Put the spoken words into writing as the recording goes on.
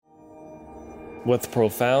With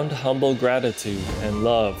profound humble gratitude and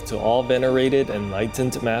love to all venerated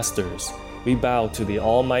enlightened masters, we bow to the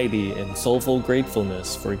Almighty in soulful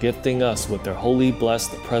gratefulness for gifting us with their holy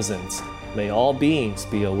blessed presence. May all beings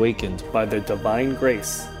be awakened by their divine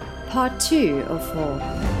grace. Part 2 of 4.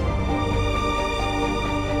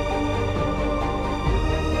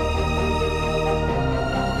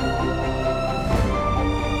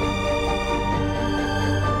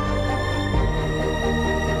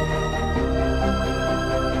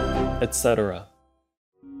 Etc.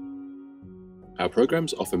 Our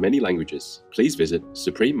programs offer many languages. Please visit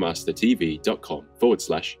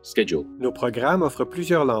suprememastertv.com/schedule. Nos programas offrent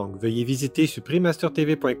plusieurs langues. Veuillez visiter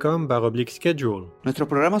suprememastertv.com/schedule. Nuestros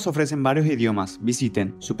programas ofrecen varios idiomas.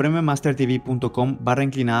 Visiten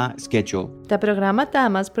suprememastertv.com/schedule. Τα προγράμματά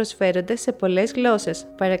μας προσφέρονται σε πολλές γλώσσες.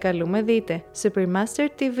 Παρακαλούμε δείτε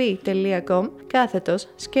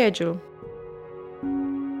suprememastertv.com/schedule.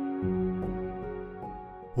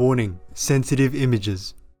 Warning: sensitive images.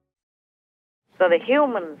 So the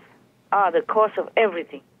humans are the cause of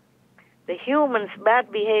everything. The humans' bad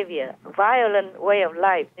behavior, violent way of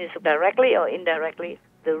life is directly or indirectly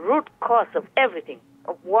the root cause of everything,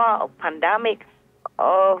 of war, of pandemics,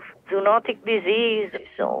 of zoonotic disease,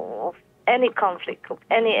 of any conflict, of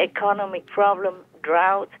any economic problem,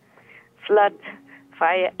 drought, flood,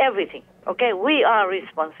 fire, everything. Okay, we are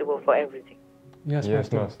responsible for everything. Yes,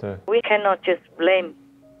 Master. We cannot just blame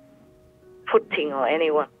Putin or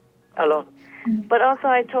anyone alone. But also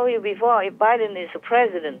I told you before, if Biden is the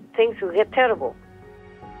president, things will get terrible.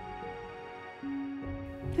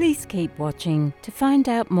 Please keep watching to find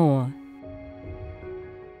out more.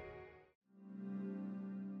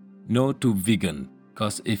 No to vegan,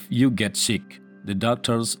 cause if you get sick, the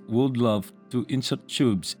doctors would love to insert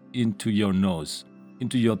tubes into your nose,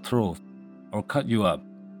 into your throat, or cut you up,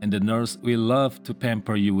 and the nurse will love to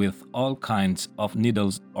pamper you with all kinds of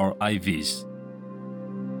needles or IVs.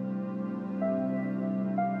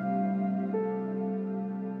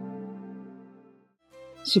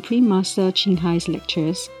 Supreme Master Ching Hai's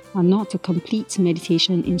lectures are not a complete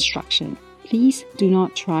meditation instruction. Please do not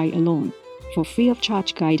try alone. For free of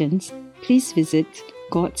charge guidance, please visit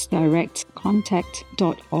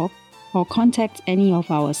godsdirectcontact.org or contact any of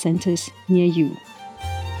our centers near you.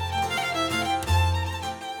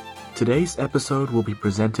 Today's episode will be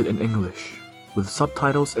presented in English, with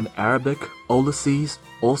subtitles in Arabic, Ulysses,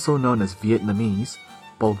 also known as Vietnamese,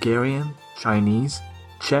 Bulgarian, Chinese,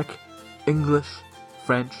 Czech, English,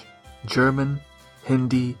 French, German,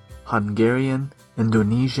 Hindi, Hungarian,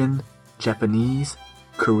 Indonesian, Japanese,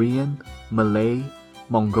 Korean, Malay,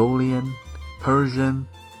 Mongolian, Persian,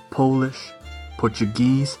 Polish,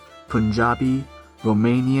 Portuguese, Punjabi,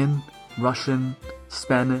 Romanian, Russian,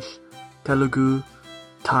 Spanish, Telugu,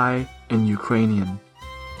 Thai, and Ukrainian.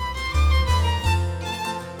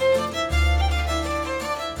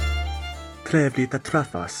 Trevligt att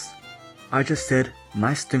träffas. I just said,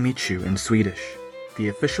 nice to meet you in Swedish, the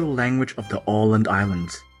official language of the Åland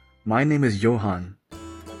Islands. My name is Johan.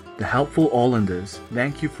 The helpful Ålanders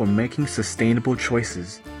thank you for making sustainable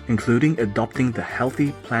choices, including adopting the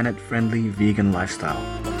healthy, planet-friendly vegan lifestyle.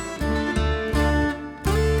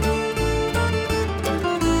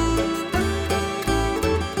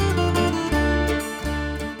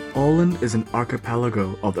 Åland is an archipelago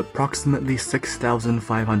of approximately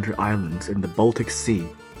 6,500 islands in the Baltic Sea,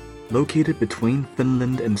 located between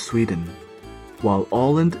Finland and Sweden. While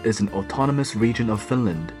Åland is an autonomous region of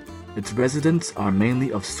Finland, its residents are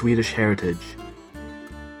mainly of Swedish heritage.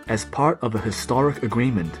 As part of a historic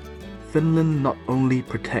agreement, Finland not only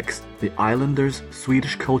protects the islanders'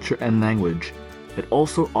 Swedish culture and language, it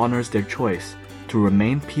also honors their choice to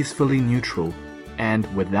remain peacefully neutral and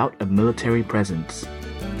without a military presence.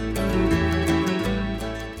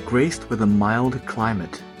 Graced with a mild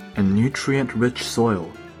climate and nutrient-rich soil,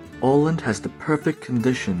 Åland has the perfect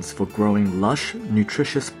conditions for growing lush,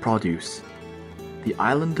 nutritious produce. The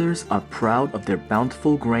islanders are proud of their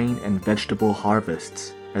bountiful grain and vegetable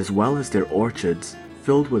harvests, as well as their orchards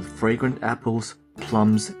filled with fragrant apples,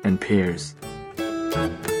 plums, and pears.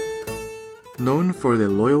 Known for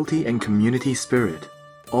their loyalty and community spirit,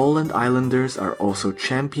 Åland Islanders are also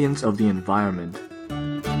champions of the environment.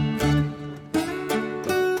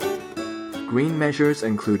 Green measures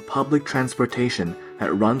include public transportation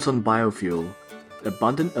that runs on biofuel,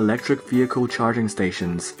 abundant electric vehicle charging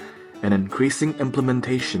stations, and increasing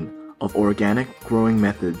implementation of organic growing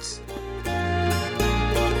methods.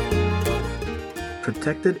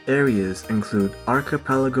 Protected areas include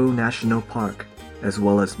Archipelago National Park, as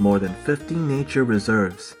well as more than 50 nature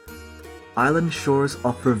reserves. Island shores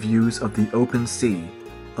offer views of the open sea,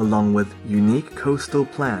 along with unique coastal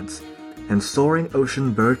plants and soaring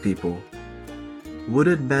ocean bird people.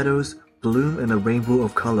 Wooded meadows bloom in a rainbow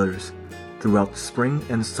of colors throughout spring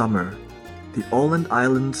and summer. The Åland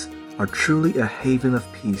Islands are truly a haven of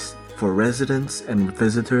peace for residents and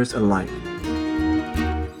visitors alike.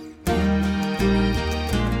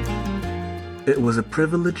 It was a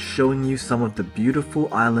privilege showing you some of the beautiful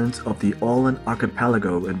islands of the Åland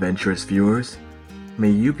Archipelago, adventurous viewers.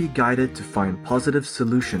 May you be guided to find positive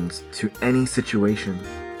solutions to any situation.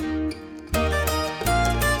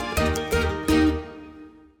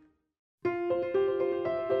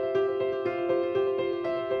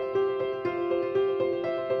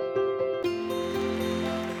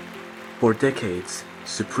 For decades,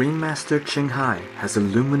 Supreme Master Ching Hai has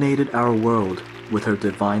illuminated our world with her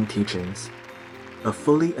divine teachings. A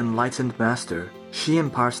fully enlightened master, she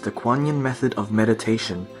imparts the Kuan Yin method of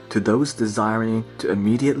meditation to those desiring to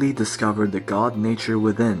immediately discover the God nature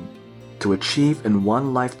within, to achieve in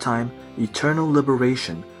one lifetime eternal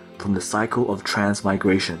liberation from the cycle of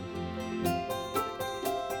transmigration.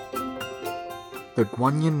 The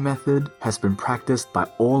Kuan Yin method has been practiced by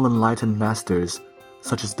all enlightened masters,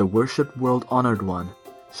 such as the worshipped world-honored one,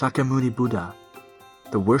 Shakyamuni Buddha,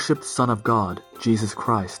 the worshipped Son of God, Jesus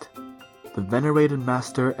Christ, the venerated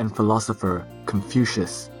master and philosopher,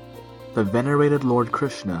 Confucius, the venerated Lord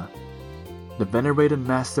Krishna, the venerated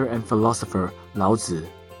master and philosopher, Lao Tzu,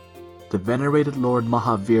 the venerated Lord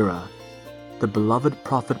Mahavira, the beloved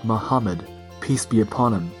Prophet Muhammad, peace be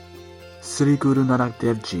upon him, Sri Guru Nanak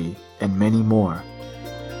Dev Ji, and many more.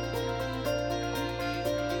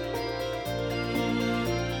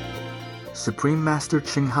 Supreme Master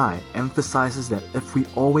Ching Hai emphasizes that if we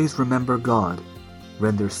always remember God,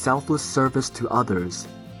 render selfless service to others,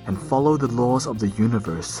 and follow the laws of the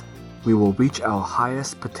universe, we will reach our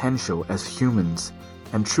highest potential as humans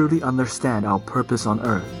and truly understand our purpose on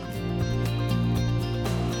earth.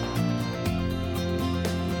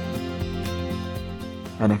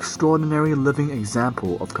 An extraordinary living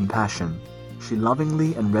example of compassion, she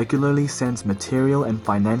lovingly and regularly sends material and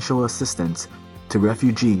financial assistance to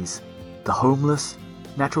refugees, the homeless,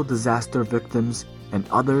 natural disaster victims, and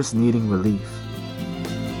others needing relief.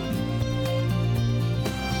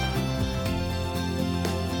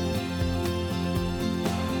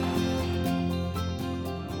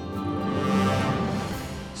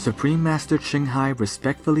 Supreme Master Ching Hai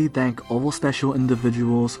respectfully thank all special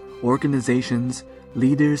individuals, organizations,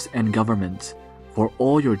 leaders, and governments for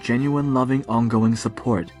all your genuine loving ongoing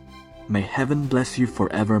support. May heaven bless you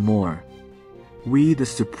forevermore. We, the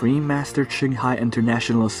Supreme Master Ching Hai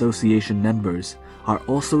International Association members, are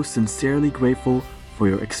also sincerely grateful for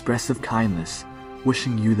your expressive kindness,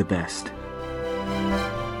 wishing you the best.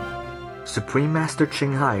 Supreme Master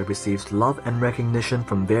Ching Hai receives love and recognition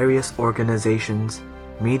from various organizations,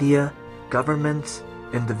 media, governments,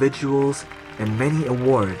 individuals, and many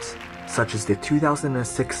awards, such as the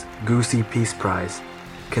 2006 Gusi Peace Prize,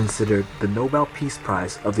 considered the Nobel Peace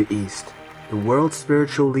Prize of the East, the World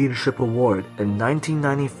Spiritual Leadership Award in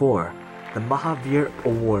 1994, the Mahavir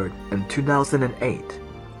Award in 2008,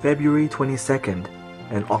 February 22nd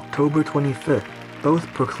and October 25th, both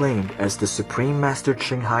proclaimed as the Supreme Master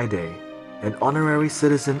Ching Hai Day, an honorary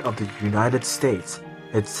citizen of the United States,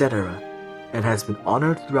 etc., and has been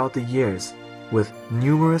honored throughout the years with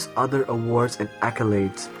numerous other awards and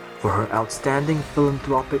accolades for her outstanding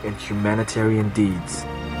philanthropic and humanitarian deeds.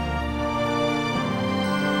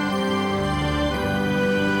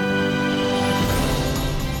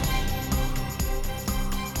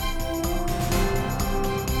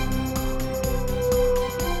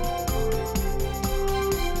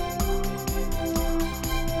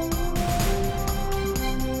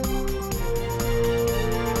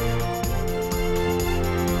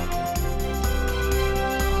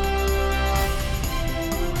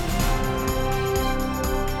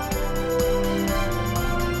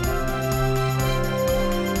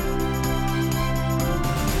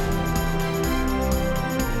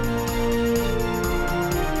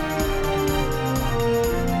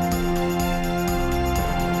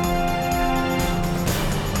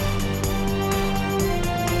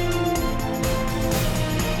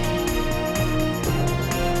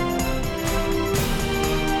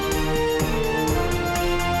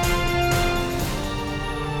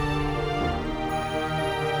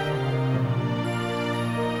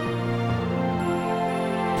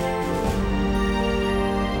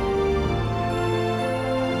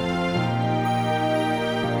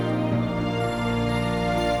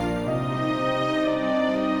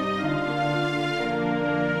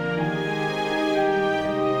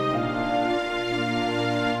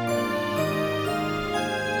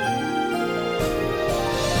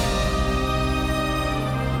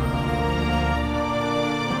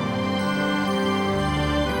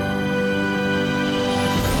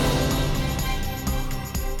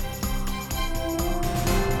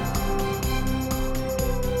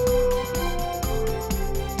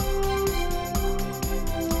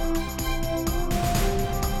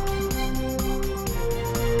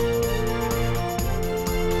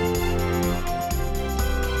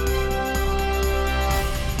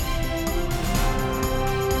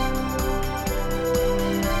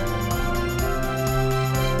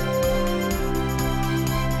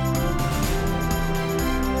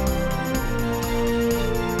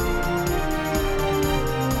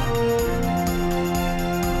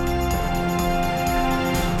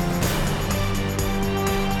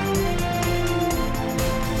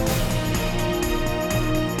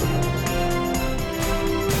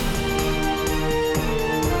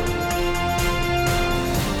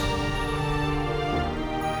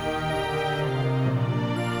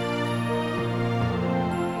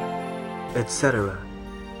 etc.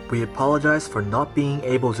 We apologize for not being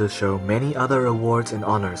able to show many other awards and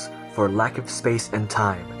honors for lack of space and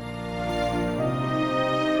time.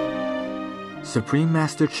 Supreme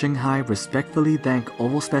Master Ching Hai respectfully thank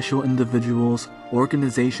all special individuals,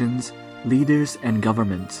 organizations, leaders, and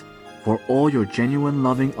governments for all your genuine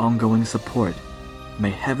loving ongoing support.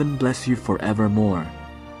 May heaven bless you forevermore.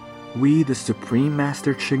 We, the Supreme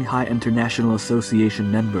Master Ching Hai International Association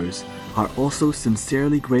members, are also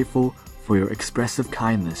sincerely grateful for your expressive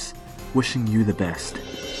kindness, wishing you the best.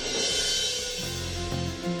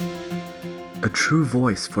 A true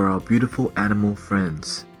voice for our beautiful animal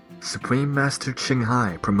friends. Supreme Master Ching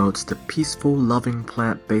Hai promotes the peaceful, loving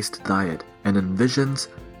plant-based diet and envisions,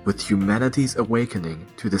 with humanity's awakening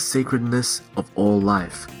to the sacredness of all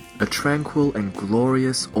life, a tranquil and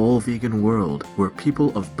glorious all-vegan world where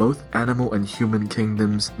people of both animal and human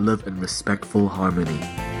kingdoms live in respectful harmony.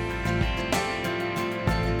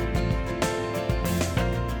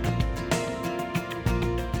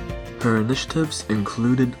 Her initiatives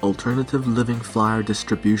included alternative living flyer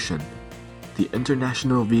distribution, the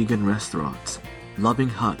International Vegan Restaurants, Loving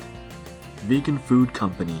Hut, vegan food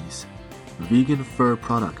companies, vegan fur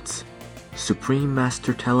products, Supreme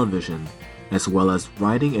Master Television, as well as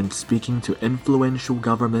writing and speaking to influential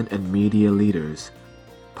government and media leaders,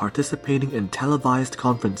 participating in televised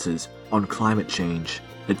conferences on climate change,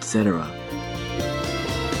 etc.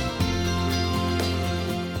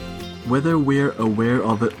 Whether we're aware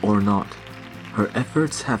of it or not, her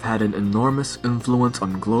efforts have had an enormous influence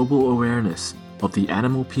on global awareness of the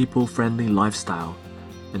animal people-friendly lifestyle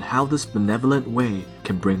and how this benevolent way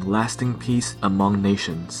can bring lasting peace among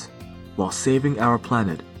nations, while saving our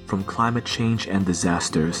planet from climate change and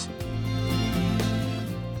disasters.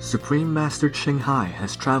 Supreme Master Ching Hai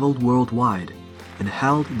has traveled worldwide and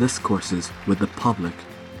held discourses with the public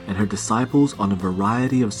and her disciples on a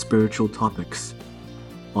variety of spiritual topics.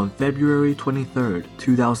 On February 23,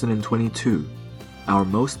 2022, our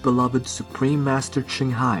most beloved Supreme Master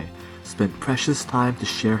Ching Hai spent precious time to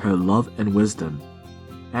share her love and wisdom,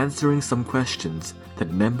 answering some questions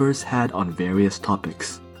that members had on various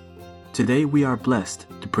topics. Today we are blessed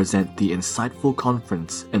to present the insightful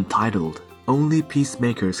conference entitled Only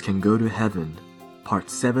Peacemakers Can Go to Heaven, Part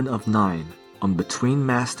 7 of 9, on Between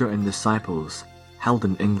Master and Disciples, held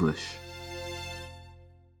in English.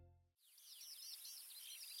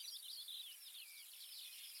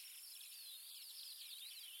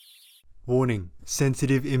 Warning: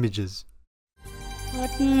 sensitive images. Phật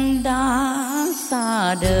đã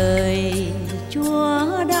xa đời,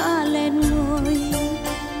 Chúa đã lên ngôi.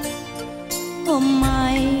 Hôm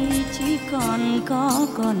nay chỉ còn có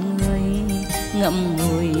con người ngậm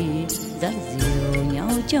ngùi dắt dìu nhau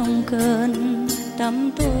trong cơn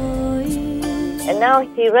tăm tối. And now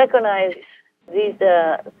he recognizes this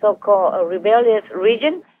so-called rebellious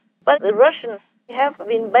region, but the Russians have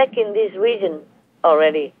been back in this region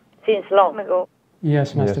already since long ago.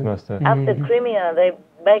 Yes, Master. Yes, Master. After Crimea, they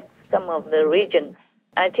backed some of the region,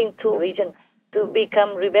 I think 2 regions, to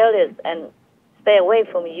become rebellious and stay away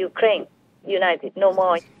from Ukraine. United, no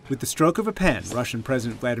more. With the stroke of a pen, Russian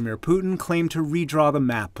President Vladimir Putin claimed to redraw the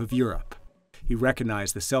map of Europe. He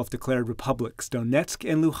recognized the self-declared republics Donetsk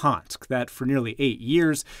and Luhansk that, for nearly 8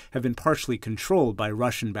 years, have been partially controlled by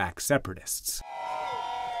Russian-backed separatists.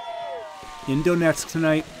 In Donetsk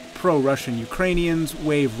tonight, pro-Russian Ukrainians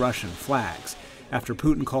wave Russian flags, after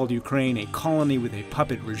Putin called Ukraine a colony with a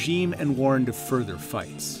puppet regime and warned of further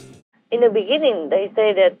fights. In the beginning, they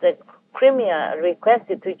say that the Crimea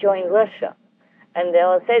requested to join Russia, and they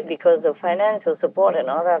all said because of financial support and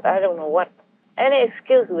all that, I don't know what. Any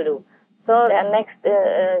excuse will do. So they annexed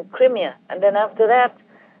Crimea, and then after that,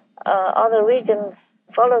 other regions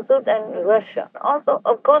follow suit, and Russia also,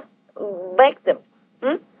 of course, back them.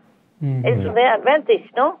 It's their advantage,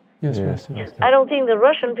 no? Yes, yes, yes. I don't think the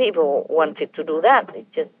Russian people wanted to do that.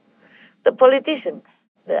 It's just the politicians,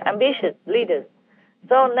 the ambitious leaders.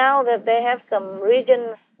 So now that they have some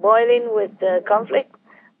region boiling with conflict,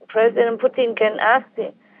 President Putin can ask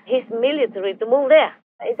his military to move there.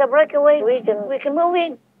 It's a breakaway region. We can move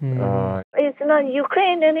in. It's not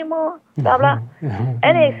Ukraine anymore. Blah, blah.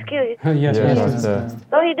 Any excuse. Yes, yes.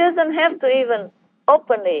 So he doesn't have to even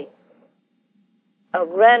openly or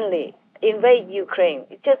grandly invade Ukraine.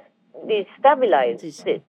 It just destabilizes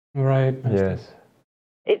it. Right. Yes.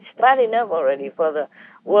 It's bad enough already for the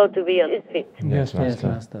world to be on its feet. Yes,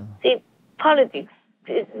 Master. See, politics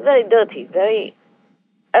is very dirty, very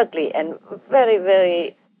ugly, and very,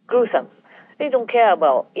 very gruesome. They don't care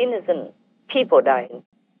about innocent people dying.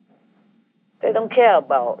 They don't care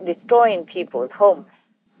about destroying people's homes.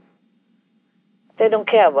 They don't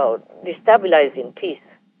care about destabilizing peace.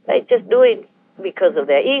 They just do it because of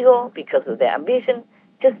their ego, because of their ambition,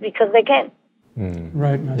 just because they can.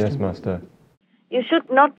 Right, Master. Yes, Master. You should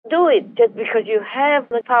not do it just because you have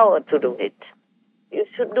the power to do it. You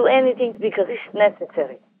should do anything because it's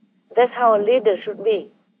necessary. That's how a leader should be.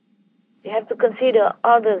 You have to consider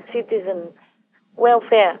other citizens'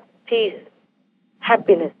 welfare, peace,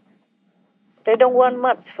 happiness. They don't want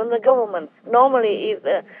much from the government. Normally, if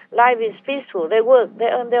life is peaceful, they work, they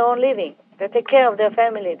earn their own living, they take care of their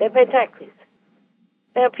family, they pay taxes.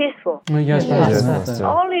 They are peaceful. Yes, Master.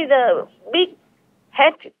 Only the big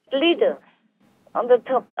head leader on the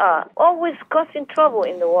top are always causing trouble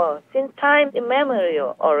in the world since time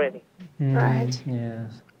immemorial already. Right.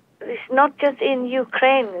 Yes. It's not just in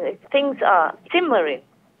Ukraine. Things are simmering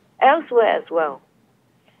elsewhere as well.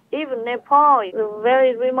 Even Nepal, a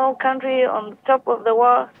very remote country on top of the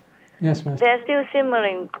world, Yes, Master. there's still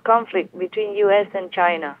simmering conflict between U.S. and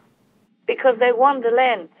China because they want the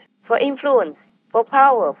land for influence, for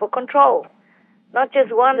power, for control. Not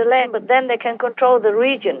just want the land, but then they can control the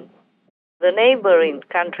region, the neighboring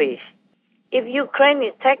countries. If Ukraine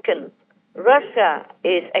is taken, Russia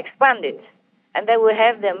is expanded, and they will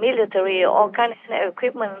have their military, all kinds of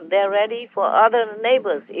equipment there ready for other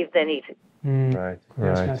neighbors if they need it. Right.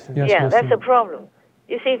 Right. Yes, Yeah, Master. that's a problem.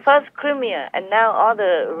 You see, first Crimea and now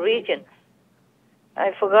other regions.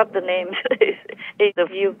 I forgot the names. It's the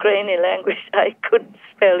Ukrainian language. I couldn't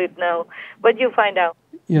spell it now. But you find out.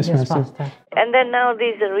 Yes, Master. And then now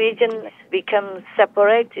these regions become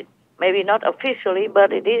separated. Maybe not officially,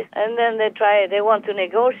 but it is. And then they want to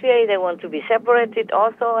negotiate, they want to be separated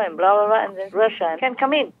also, and blah, blah, blah, and then Russia can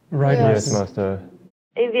come in. Right. Yes, Master.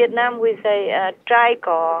 In Vietnam, we say, trai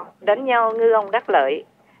cò đánh nhau ngư ông đắc lợi,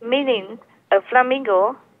 meaning a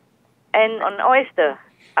flamingo and an oyster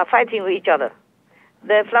are fighting with each other.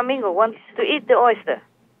 The flamingo wants to eat the oyster,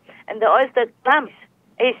 and the oyster clamps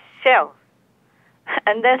its shell.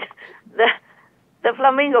 And then the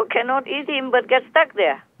flamingo cannot eat him but gets stuck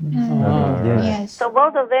there. Yes. So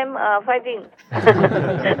both of them are fighting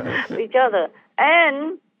with each other.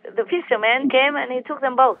 And the fisherman came and he took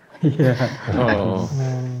them both. Yeah.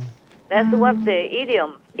 That's what the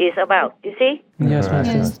idiom is about, you see? Yes,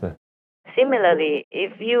 Master. Similarly,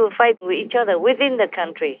 if you fight with each other within the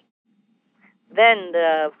country, then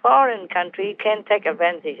the foreign country can take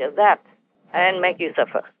advantage of that and make you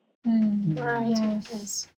suffer. Right.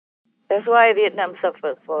 Yes. That's why Vietnam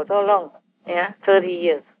suffered for so long, 30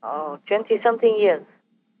 years, or 20-something years.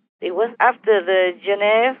 It was after the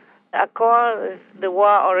Geneva Accord, the war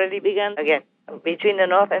already began again between the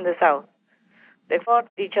North and the South. They fought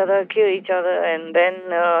each other, killed each other, and then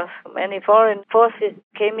many foreign forces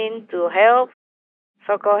came in to help,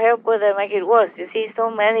 so-called help, but they make it worse. You see,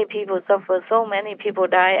 so many people suffer, so many people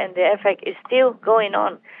die, and the effect is still going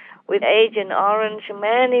on. With Agent Orange,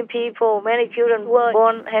 many people, many children were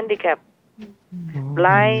born handicapped,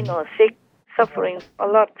 blind or sick, suffering a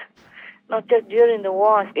lot. Not just during the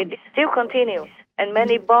war, it still continues. And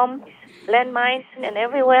many bombs, landmines, and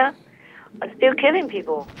everywhere are still killing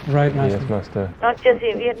people. Right, Master. Yes, Master. Not just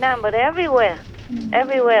in Vietnam, but everywhere.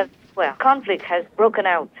 Everywhere where conflict has broken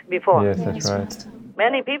out before. Yes, that's right.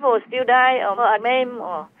 Many people still die or are maimed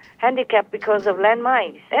or handicapped because of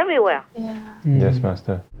landmines. Everywhere. Yes,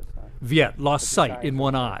 Master. Viet lost sight in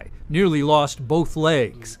one eye, nearly lost both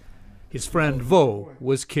legs. His friend Vo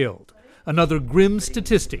was killed. Another grim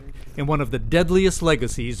statistic in one of the deadliest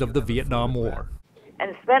legacies of the Vietnam War.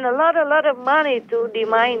 And spend a lot of money to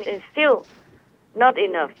demine is still not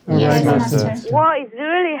enough. Yes, Master. War is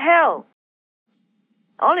really hell.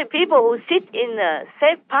 Only people who sit in a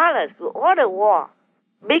safe palace will order war,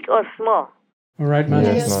 big or small. Right,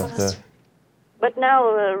 Master. Yes, Master. But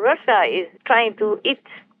now Russia is trying to eat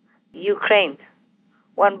Ukraine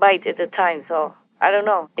one bite at a time, so I don't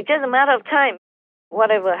know. It's just a matter of time.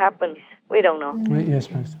 Whatever happens, we don't know. Yes,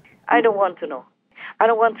 Master. I don't want to know. I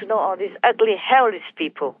don't want to know all these ugly, hellish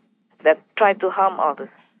people that try to harm others.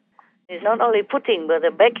 It's not only Putin, but the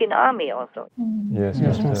backing army also. Yes,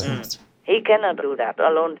 Master. He cannot do that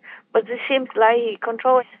alone. But it seems like he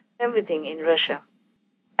controls everything in Russia.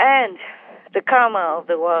 And the karma of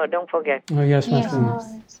the world, don't forget. Oh, yes, Master.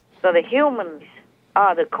 So the humans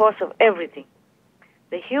are the cause of everything.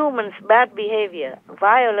 The humans' bad behavior,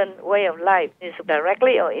 violent way of life is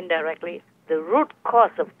directly or indirectly the root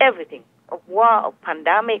cause of everything, of war, of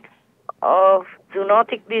pandemic, of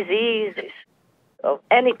zoonotic diseases, of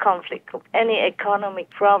any conflict, of any economic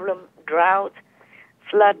problem, drought,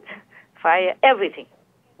 flood, fire, everything.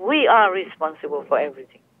 We are responsible for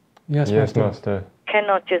everything. Yes, Master.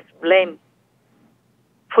 Cannot just blame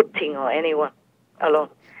Putin or anyone alone.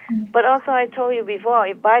 But also I told you before,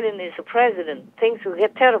 if Biden is the president, things will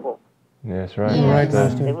get terrible. Yes, right. Yes.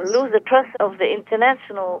 Master. They will lose the trust of the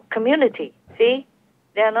international community. See?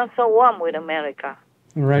 They are not so warm with America.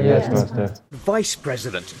 Right, yes, Master. Vice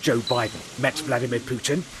President Joe Biden met Vladimir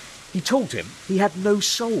Putin. He told him he had no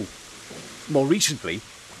soul. More recently,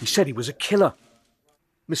 he said he was a killer.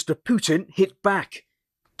 Mr. Putin hit back.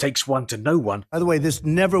 Takes one to know one. By the way, this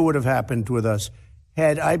never would have happened with us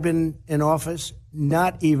had I been in office.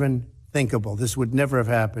 Not even thinkable. This would never have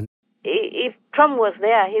happened. If Trump was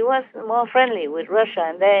there, he was more friendly with Russia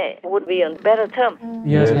and they would be on better terms.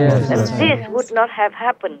 Yes, And this would not have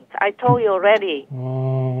happened. I told you already.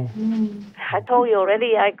 I told you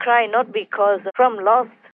already, I cry not because Trump lost.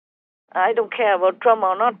 I don't care about Trump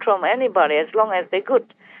or not Trump, anybody, as long as they're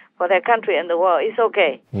good for their country and the world. It's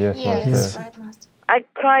okay. Yes, Master. I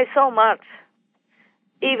cry so much,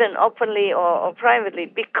 even openly or privately,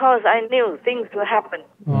 because I knew things will happen.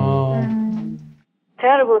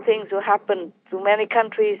 Terrible things will happen to many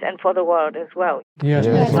countries and for the world as well. Yes,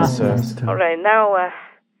 Master. All right,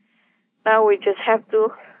 now we just have to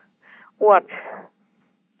watch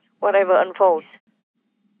whatever unfolds.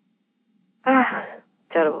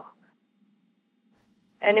 Terrible.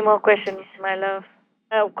 Any more questions, my love?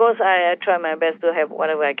 Of course, I try my best to help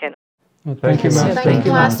whatever I can. Well, thank you, Master. Thank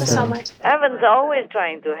you, Master, so much. Heaven's always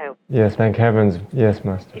trying to help. Yes, thank heavens. Yes,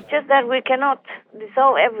 Master. It's just that we cannot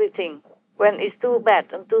dissolve everything when it's too bad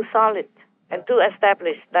and too solid and too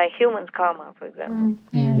established, like human karma, for example.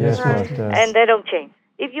 Yes, Master. And they don't change.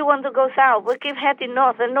 If you want to go south, but keep heading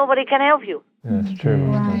north, and nobody can help you. Yes, true,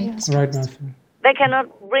 Master. Right, Master. They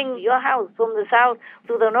cannot bring your house from the south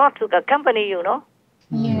to the north to accompany you, no?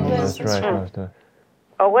 Yes, that's right, Master.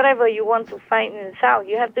 Or whatever you want to find in the south,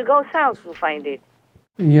 you have to go south to find it.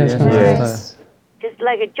 Yes, Master. Just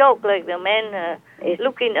like a joke, like the man is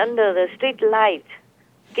looking under the street light,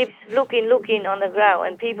 keeps looking on the ground,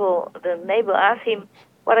 and the neighbor asked him,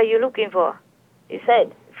 "What are you looking for?" He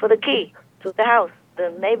said, "For the key to the house."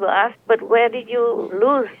 The neighbor asked, "But where did you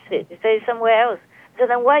lose it?" He said, "Somewhere else." He said,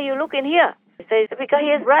 "Then why are you looking here?" He says, "Because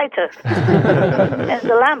he is brighter." As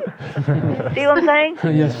the lamp. See what I'm saying?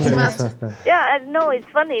 Yes, Master. Yeah, I know it's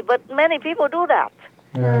funny, but many people do that.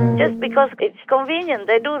 Just because it's convenient,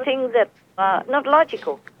 they do things that are not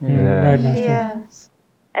logical. Right, Master. Yes.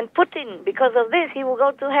 And Putin, because of this, he will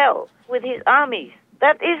go to hell with his armies.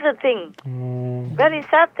 That is the thing. Very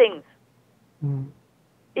sad thing.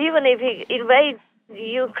 Even if he invades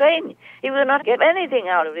Ukraine, he will not get anything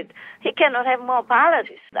out of it. He cannot have more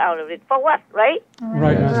palaces out of it. For what, right?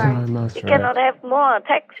 Right, Master. He cannot have more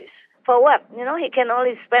taxes. For what? He can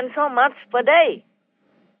only spend so much per day.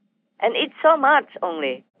 And eat so much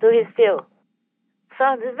only to his still.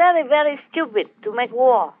 So it's very, very stupid to make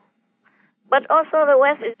war. But also the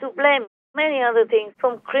West is to blame. Many other things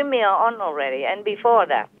from Crimea on already and before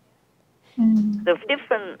that. The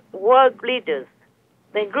different world leaders,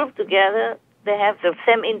 they group together, they have the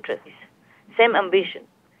same interests, same ambition.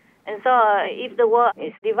 And so if the world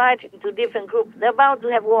is divided into different groups, they're bound to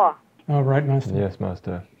have war. All right, Master. Yes,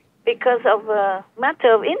 Master. Because of a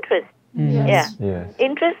matter of interest. Yes. Yeah. Yes.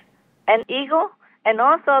 Interest and ego, and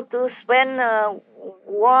also to spend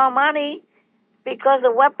war money because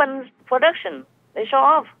of weapons production. They show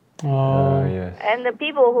off. Oh, yes. And the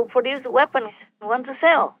people who produce weapons want to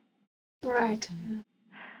sell. Right.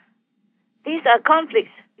 These are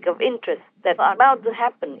conflicts of interest that are about to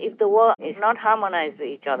happen if the world is not harmonized with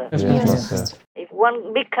each other. Yes, Master. If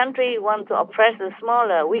one big country wants to oppress a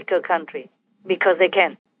smaller, weaker country because they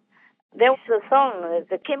can. There was a song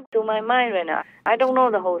that came to my mind right now. I don't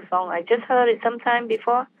know the whole song. I just heard it sometime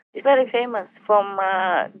before. It's very famous from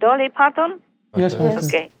Dolly Parton. Yes, Master.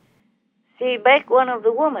 Okay. She begged one of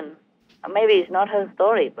the women. Maybe it's not her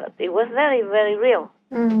story, but it was very, very real.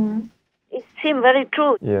 It seemed very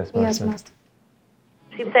true. Yes, Master. Yes, Master.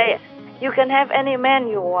 She said, "You can have any man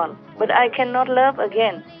you want, but I cannot love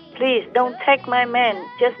again. Please don't take my man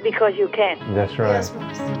just because you can." That's right. Yes,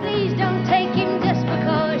 Master. Please don't take him just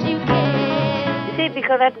because you can. You see,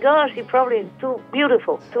 because that girl, she probably is too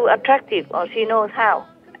beautiful, too attractive, or she knows how.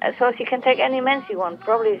 So she can take any man she wants.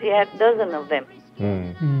 Probably she had dozens of them.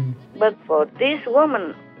 But for this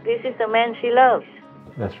woman, this is the man she loves.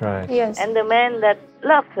 That's right. Yes. And the man that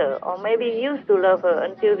loved her, or maybe used to love her,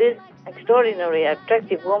 until this extraordinary,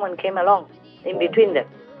 attractive woman came along in between them.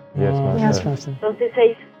 Yes, Master. Yes, Master. So she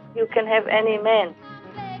says, "You can have any man,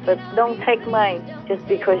 but don't take mine just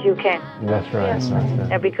because you can." That's right, Yes, Master.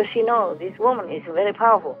 Yeah, because she knows this woman is very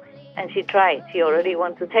powerful. And she tried. She already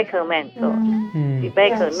wants to take her man. So she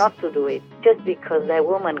begged her not to do it just because that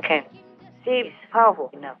woman can. She is powerful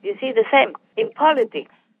enough. You see, the same in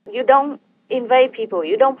politics. You don't invade people.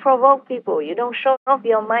 You don't provoke people. You don't show off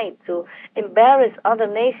your might to embarrass other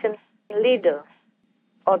nation leaders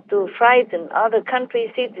or to frighten other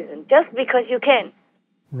country citizens just because you can.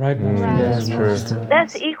 Right. That's true.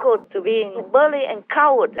 That's equal to being bully and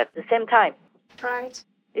coward at the same time. Right.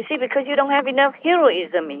 You see, because you don't have enough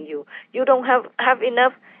heroism in you. You don't have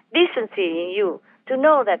enough decency in you to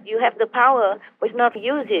know that you have the power but not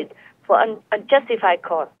use it for unjustified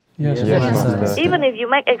cause. Yes. Even if you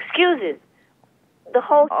make excuses, the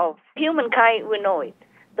whole of humankind will know it.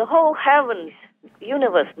 The whole heavens,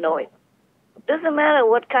 universe know it. Doesn't matter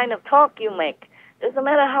what kind of talk you make. Doesn't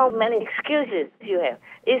matter how many excuses you have.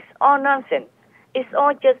 It's all nonsense. It's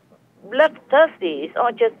all just bloodthirsty. It's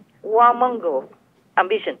all just warmonger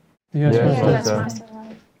ambition. Yes, Master.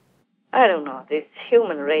 I don't know. This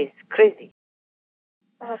human race crazy.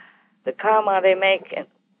 The karma they make and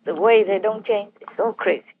the way they don't change, it's all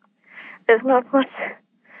crazy. There's not much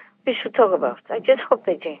we should talk about. I just hope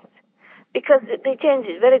they change. Because they change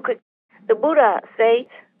it very quick. The Buddha says,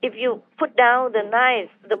 if you put down the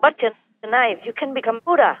knife, the button, the knife, you can become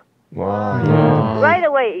Buddha. Wow. Right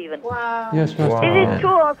away even. Wow. Yes, Master. Is it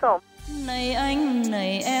true also? Này anh,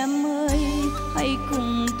 này em ơi, hãy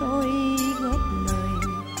cùng tôi góp lời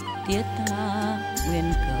thiết tha nguyện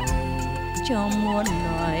cầu cho muôn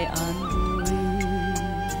loài an vui.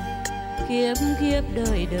 Kiếp kiếp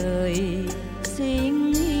đời đời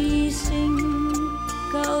sinh hy sinh,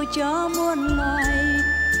 cầu cho muôn loài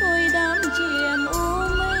thôi đám chìm u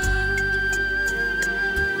minh.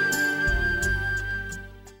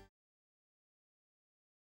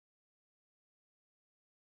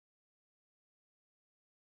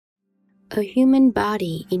 A human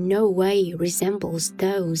body in no way resembles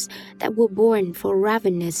those that were born for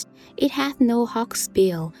ravenous. It hath no hawk's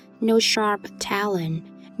bill, no sharp talon,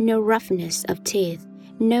 no roughness of teeth,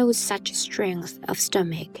 no such strength of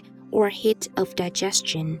stomach, or heat of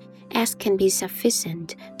digestion, as can be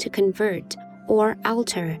sufficient to convert or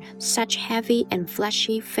alter such heavy and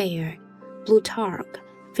fleshy fare. Plutarch,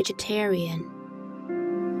 Vegetarian.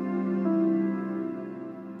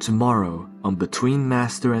 Tomorrow on Between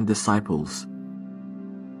Master and Disciples.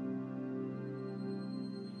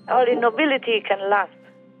 Only nobility can last.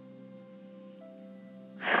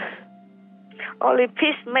 Only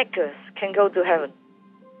peacemakers can go to heaven.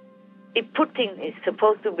 If Putin is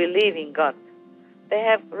supposed to believe in God, they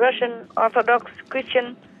have Russian Orthodox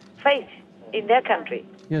Christian faith in their country.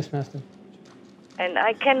 Yes, Master. And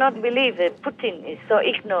I cannot believe that Putin is so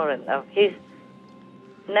ignorant of his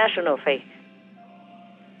national faith.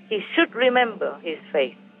 He should remember his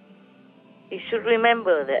faith. He should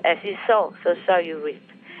remember that as you sow, so shall you reap.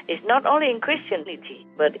 It's not only in Christianity,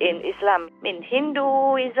 but in Islam, in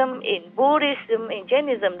Hinduism, in Buddhism, in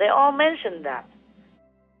Jainism, they all mention that.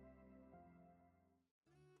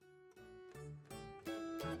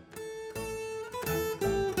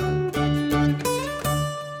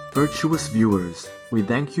 Virtuous viewers, we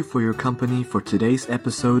thank you for your company for today's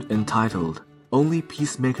episode entitled Only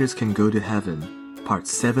Peacemakers Can Go to Heaven, Part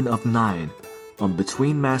 7 of 9, on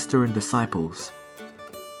Between Master and Disciples.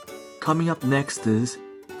 Coming up next is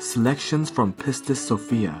Selections from Pistis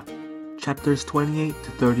Sophia, Chapters 28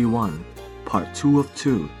 to 31, Part 2 of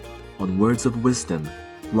 2, on Words of Wisdom,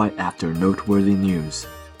 right after noteworthy news.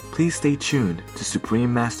 Please stay tuned to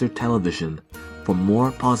Supreme Master Television for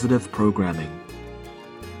more positive programming.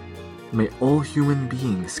 May all human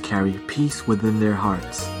beings carry peace within their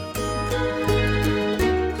hearts.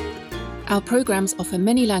 Our programs offer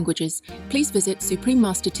many languages. Please visit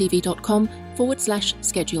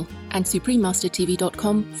suprememastertv.com/schedule and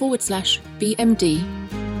suprememastertv.com/BMD.